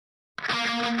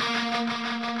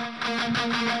Do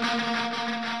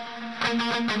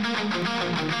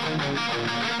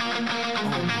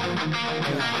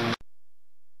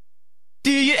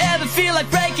you ever feel like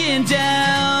breaking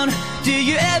down? Do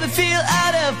you ever feel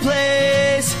out of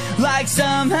place? Like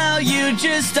somehow you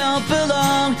just don't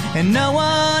belong and no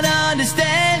one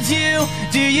understands you?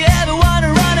 Do you ever want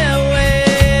to run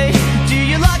away? Do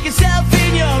you lock yourself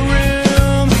in your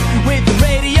room with the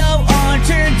radio on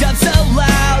turned up so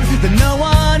loud that no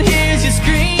one hears you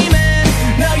screaming?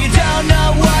 No, you don't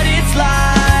know what it's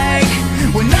like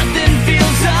when nothing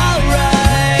feels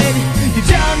alright. You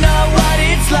don't know what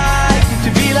it's like to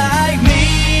be like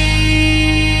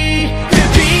me, to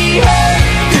be hurt,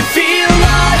 to feel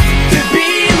lost, to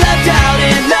be left out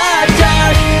in the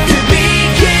dark, to be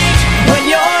kicked when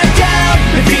you're down,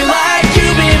 to feel like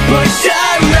you've been pushed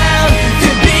around, to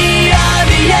be on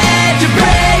the edge of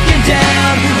breaking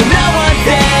down, but no one's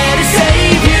there to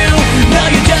save you. No,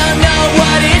 you don't know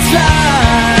what it's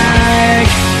like.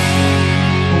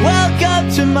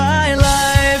 Welcome to my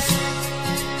life.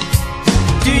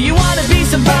 Do you want to be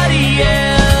somebody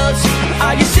else?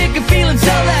 Are you sick of feeling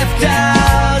so left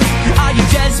out? Are you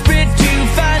desperate to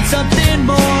find something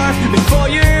more before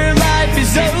your life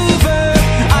is over?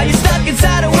 Are you stuck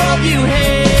inside a world you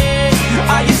hate?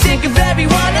 Are you sick of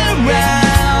everyone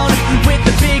around with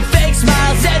the big fake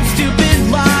smiles and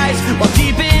stupid lies while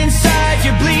deep inside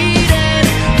you're bleeding?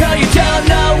 No, you don't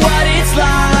know what it's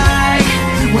like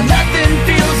when nothing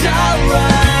feels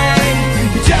alright.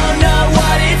 You don't know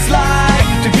what it's like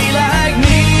to be like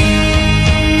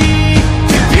me,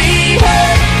 to be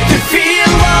hurt, to feel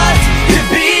lost, to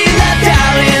be left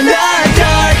out in the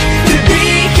dark, to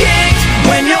be kicked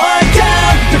when you're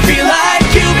down, to feel like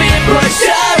you've been pushed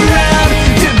around,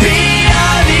 to be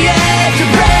on the edge of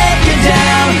breaking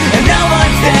down and no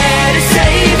one's there to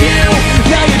save you.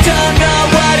 No, you don't know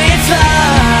what it's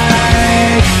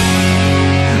like.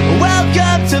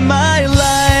 Welcome to my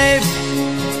life.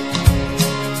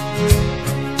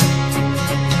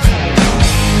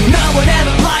 No one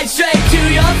ever lied straight to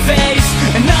your face,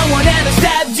 and no one ever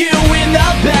stabbed you in the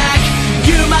back.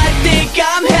 You might think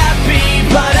I'm happy,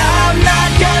 but I'm not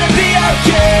gonna be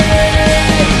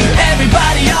okay.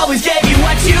 Everybody always gave you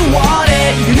what you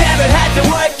wanted. You never had to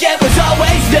work, it was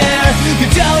always there. You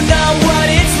don't know what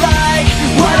it's like,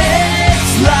 what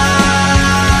it's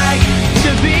like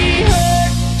to be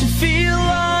hurt, to feel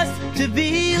lost, to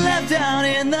be left down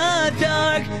in the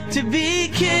dark, to be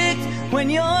kicked when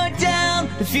you're down,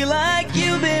 to feel like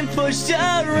you've been pushed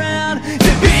around,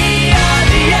 to be on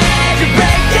the edge of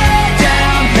breaking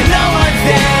down and no one's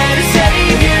there to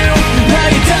save you. No,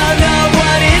 you don't know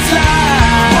what it's like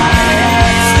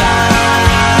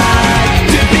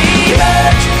to be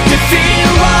hurt, to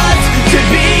feel lost, to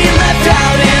be left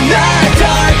out in the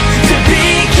dark, to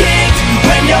be kicked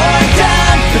when you're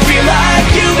down, to feel like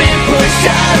you've been pushed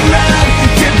around,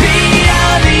 to be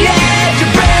on the edge of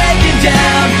breaking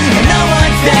down and no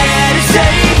one's there to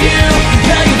save you.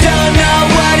 No, you don't know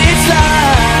what it's like.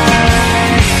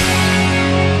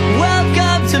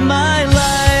 Welcome to my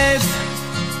life.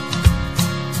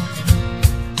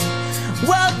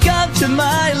 Welcome to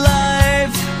my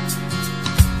life.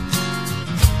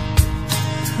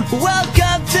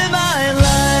 Welcome to my